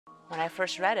When I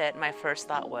first read it, my first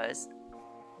thought was,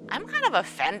 I'm kind of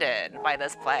offended by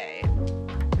this play.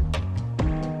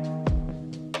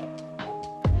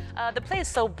 The play is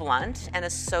so blunt and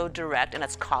is so direct in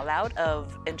its call out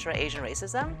of intra-Asian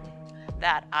racism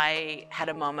that I had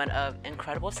a moment of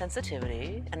incredible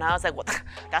sensitivity, and I was like, well,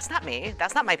 that's not me,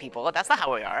 that's not my people, that's not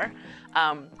how we are.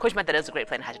 Which meant that it was a great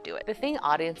play and I had to do it. The thing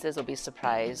audiences will be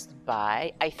surprised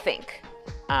by, I think,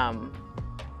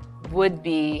 would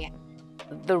be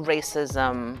the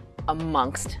racism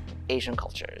amongst Asian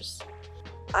cultures.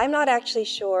 I'm not actually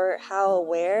sure how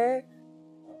aware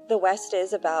the West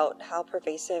is about how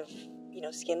pervasive,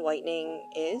 skin whitening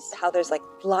is, how there's like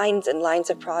lines and lines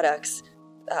of products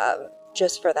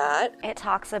just for that. It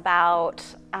talks about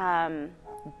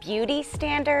beauty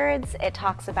standards. It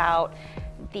talks about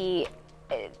the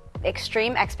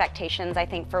extreme expectations, I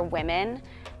think, for women,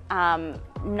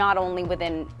 not only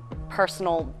within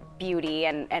personal beauty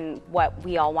and what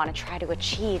we all want to try to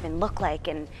achieve and look like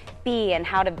and be and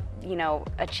how to,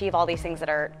 achieve all these things that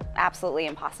are absolutely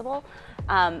impossible,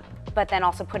 but then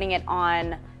also putting it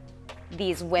on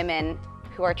these women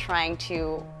who are trying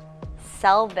to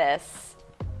sell this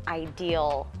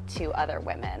ideal to other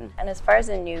women. And as far as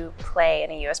a new play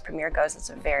and a US premiere goes, it's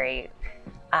a very,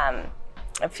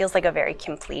 it feels like a very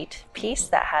complete piece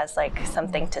that has like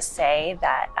something to say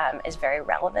that is very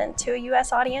relevant to a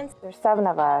US audience. There's 7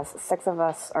 of us, 6 of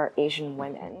us are Asian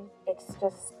women. It's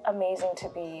just amazing to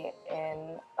be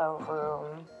in a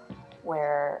room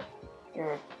where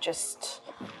you're just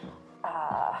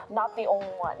not the only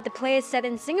one. The play is set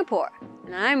in Singapore,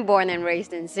 and I'm born and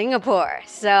raised in Singapore,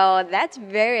 so that's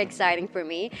very exciting for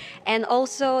me. And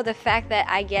also the fact that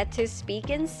I get to speak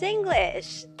in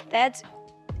Singlish, that's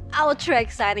ultra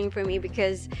exciting for me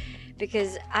because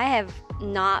I have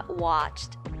not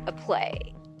watched a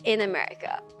play in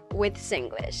America with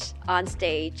Singlish on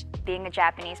stage. Being a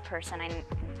Japanese person, I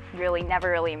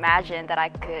never really imagined that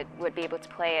I would be able to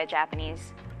play a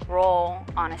Japanese role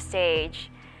on a stage.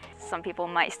 Some people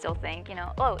might still think,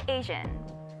 oh, Asian.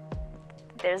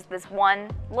 There's this one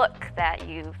look that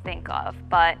you think of,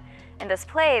 but in this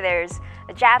play there's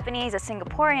a Japanese, a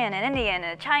Singaporean, an Indian,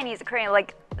 a Chinese, a Korean,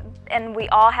 and we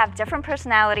all have different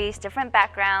personalities, different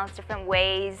backgrounds, different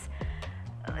ways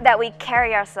that we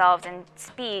carry ourselves and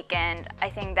speak, and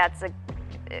I think that's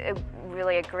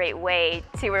really a great way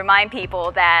to remind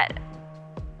people that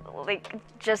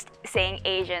just saying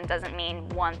Asian doesn't mean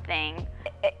one thing.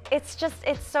 It's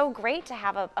so great to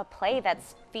have a play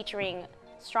that's featuring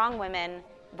strong women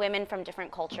from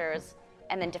different cultures,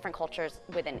 and then different cultures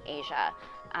within Asia.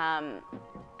 I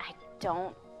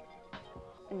don't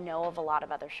know of a lot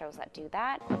of other shows that do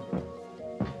that.